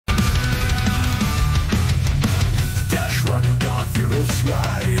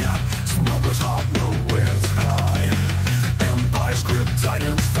light. Smuggler's heart will winds high. Empire's grip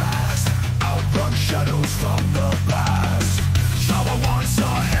tightens fast. Outrun shadows from the past. Java wants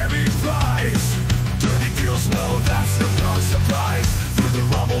a heavy price. Dirty deals know that's no surprise. Through the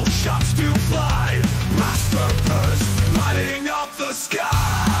rubble shots to fly. Master purse lighting up the sky.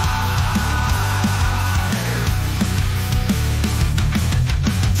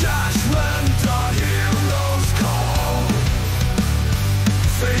 Dash Rendar, heroes call.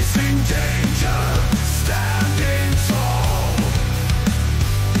 Facing danger, standing tall.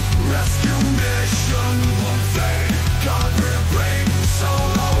 Rescue mission one day. God will bring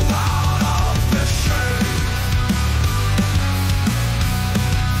solo out of the shade.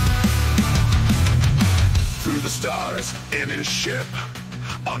 Through the stars in his ship,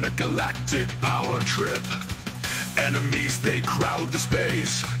 on a galactic power trip. Enemies, they crowd the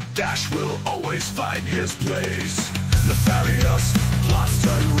space. Dash will always find his place. Nefarious plots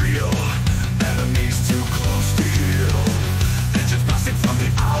turn real. Enemies too close to heal. Engines blasting from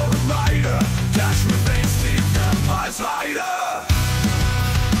the outer rider. Dash remains the Empire's fighter.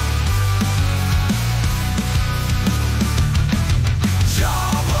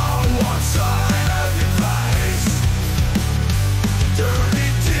 Java wants a heavy price. Dirty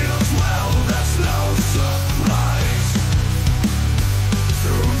deals, well, that's no surprise.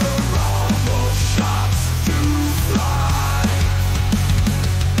 Through the rubble shots to fly.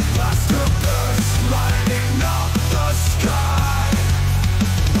 Blaster burst lighting up the sky.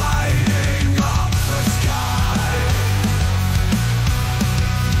 Lighting up the sky.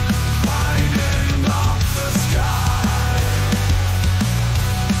 Lighting up the sky.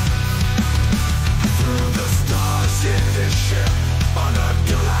 Through the stars in his ship, on a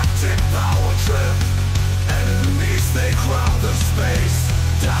galactic power trip. Enemies, they crowd the space.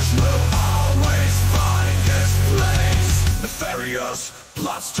 Dash will always find his place. Nefarious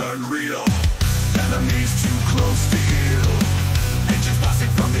plots turn real. Enemies too close to heal. Engines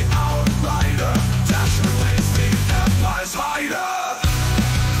blasting from the outrider. Dash remains the Empire's fighter.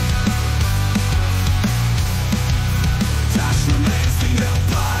 Dash remains the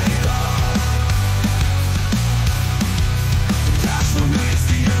Empire. Dash remains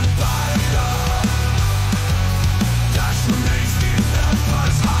the Empire. Dash remains the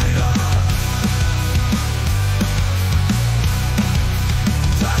Empire's fighter.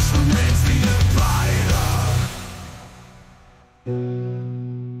 Dash remains the Empire.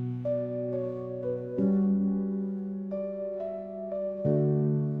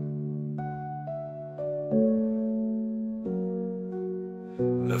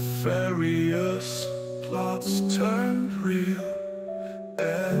 Nefarious plots turned real.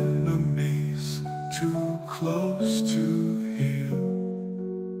 Enemies too close to heal.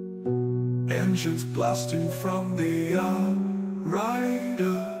 Engines blasting from the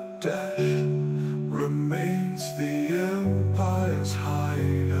outrider. Dash remains the Empire's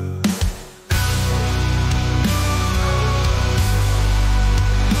hide.